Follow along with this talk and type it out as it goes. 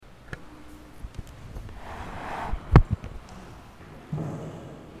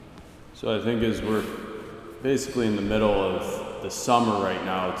So I think as we're basically in the middle of the summer right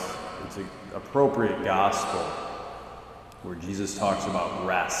now, it's an appropriate gospel where Jesus talks about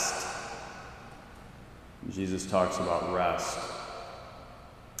rest. Jesus talks about rest.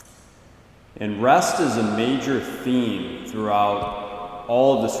 And rest is a major theme throughout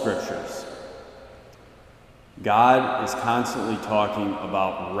all of the scriptures. God is constantly talking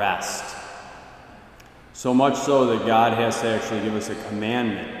about rest. So much so that God has to actually give us a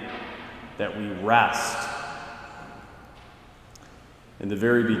commandment that we rest. In the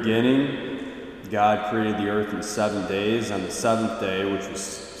very beginning, God created the earth in 7 days. On the seventh day, which was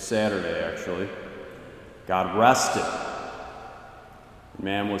Saturday actually, God rested.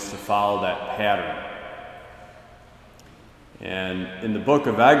 Man was to follow that pattern. And in the book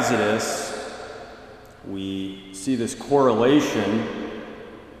of Exodus, we see this correlation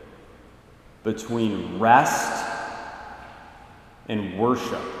between rest and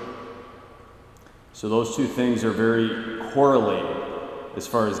worship. So those two things are very correlated as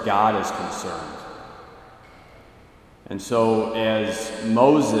far as God is concerned. And so as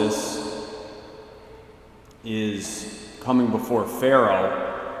Moses is coming before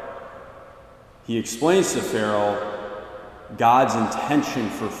Pharaoh, he explains to Pharaoh God's intention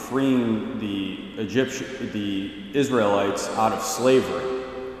for freeing the Israelites out of slavery.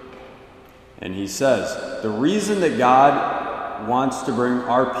 And he says, the reason that God wants to bring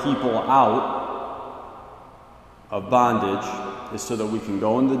our people out of bondage is so that we can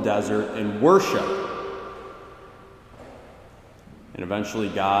go in the desert and worship. And eventually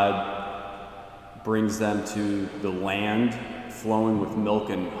God brings them to the land flowing with milk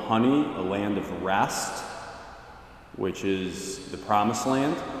and honey, a land of rest, which is the Promised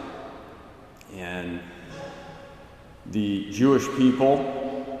Land. And the Jewish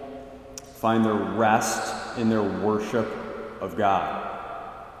people find their rest in their worship of God.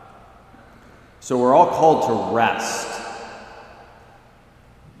 So we're all called to rest.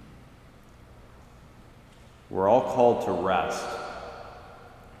 We're all called to rest.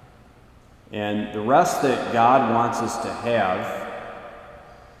 And the rest that God wants us to have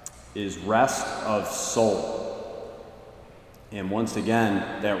is rest of soul. And once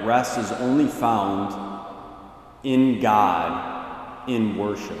again, that rest is only found in God, in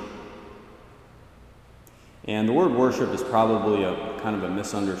worship. And the word worship is probably a kind of a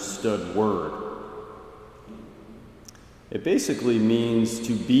misunderstood word. It basically means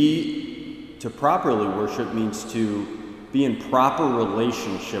to properly worship means to be in proper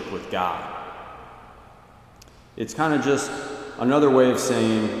relationship with God. It's kind of just another way of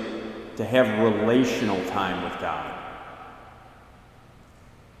saying to have relational time with God.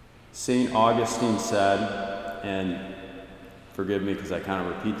 St. Augustine said, and forgive me because I kind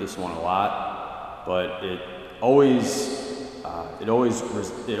of repeat this one a lot, but it always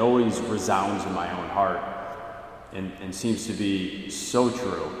resounds in my own heart and seems to be so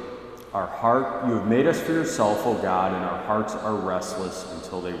true. Our heart, you have made us for yourself, O God, and our hearts are restless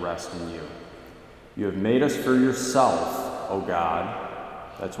until they rest in you. You have made us for yourself, O God.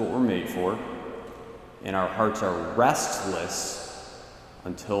 That's what we're made for. And our hearts are restless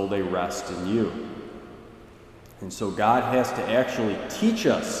until they rest in you. And so God has to actually teach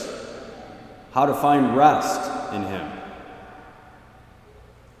us how to find rest in Him.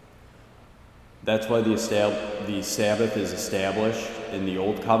 That's why the Sabbath is established in the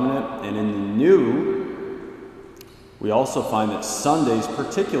Old Covenant. And in the New, we also find that Sundays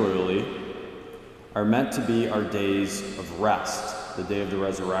particularly are meant to be our days of rest, the day of the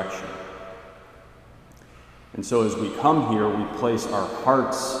resurrection. And so as we come here, we place our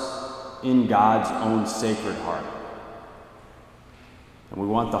hearts in God's own sacred heart. And we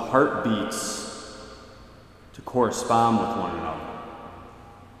want the heartbeats to correspond with one another.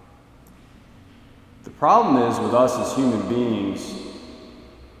 The problem is with us as human beings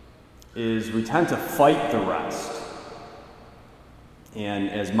is we tend to fight the rest. And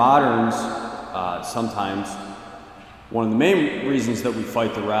as moderns, sometimes one of the main reasons that we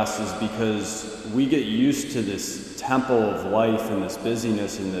fight the rest is because we get used to this tempo of life and this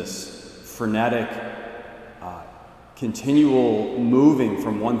busyness and this frenetic, continual moving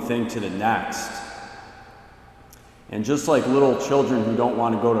from one thing to the next. And just like little children who don't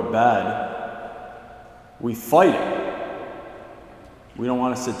want to go to bed, we fight it. We don't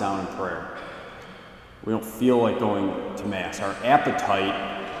want to sit down in prayer. We don't feel like going to Mass. Our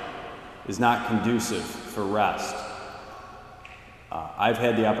appetite is not conducive for rest. I've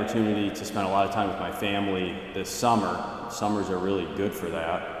had the opportunity to spend a lot of time with my family this summer. Summers are really good for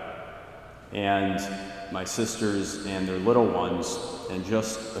that. And my sisters and their little ones, and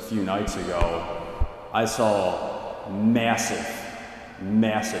just a few nights ago, I saw massive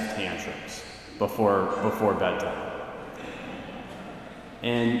massive tantrums before bedtime.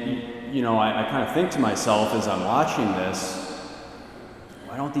 And, I kind of think to myself as I'm watching this,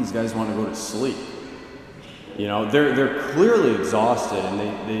 why don't these guys want to go to sleep? They're clearly exhausted,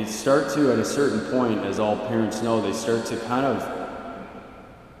 and they start to, at a certain point, as all parents know, they start to kind of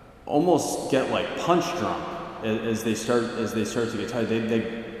almost get like punch drunk as they start to get tired.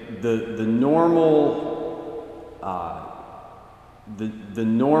 The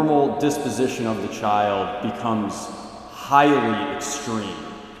normal disposition of the child becomes highly extreme,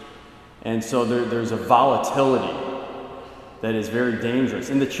 and so there's a volatility that is very dangerous.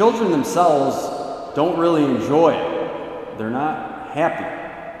 And the children themselves don't really enjoy it. They're not happy.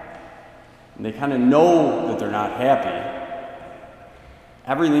 And they kind of know that they're not happy.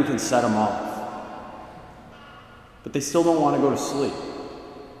 Everything can set them off. But they still don't want to go to sleep.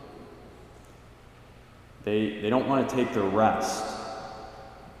 They don't want to take their rest.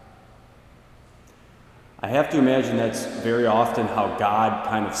 I have to imagine that's very often how God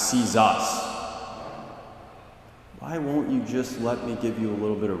kind of sees us. Why won't you just let me give you a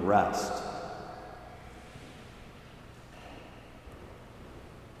little bit of rest?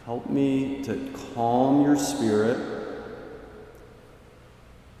 Help me to calm your spirit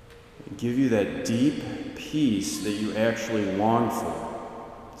and give you that deep peace that you actually long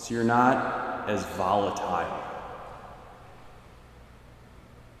for, so you're not as volatile.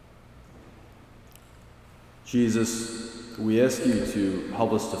 Jesus, we ask you to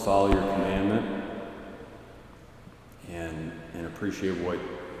help us to follow your commandment and appreciate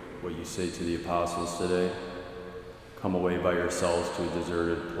what you say to the apostles today. Come away by yourselves to a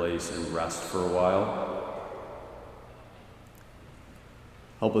deserted place and rest for a while.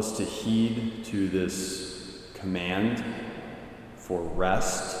 Help us to heed to this command for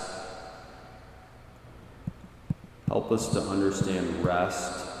rest. Help us to understand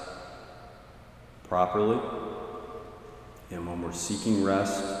rest properly. And when we're seeking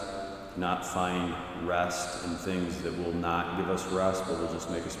rest, not find rest in things that will not give us rest, but will just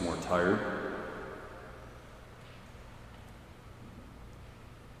make us more tired.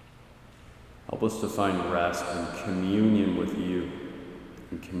 Help us to find rest in communion with you,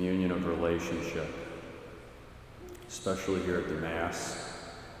 in communion of relationship, especially here at the Mass,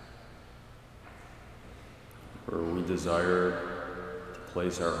 where we desire to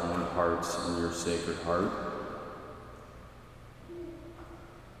place our own hearts in your Sacred Heart.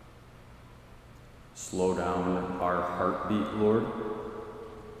 Slow down our heartbeat, Lord.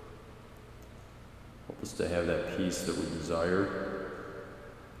 Help us to have that peace that we desire.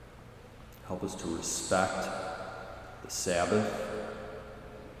 Help us to respect the Sabbath.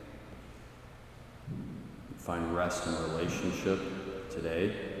 Find rest in relationship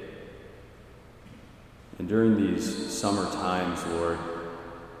today. And during these summer times, Lord,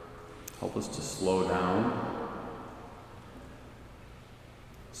 help us to slow down,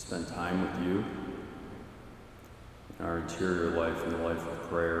 spend time with you in our interior life and the life of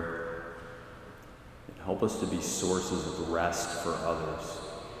prayer, and help us to be sources of rest for others.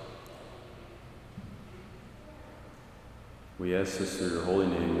 We ask this through your holy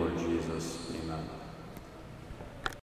name, Lord Jesus. Amen.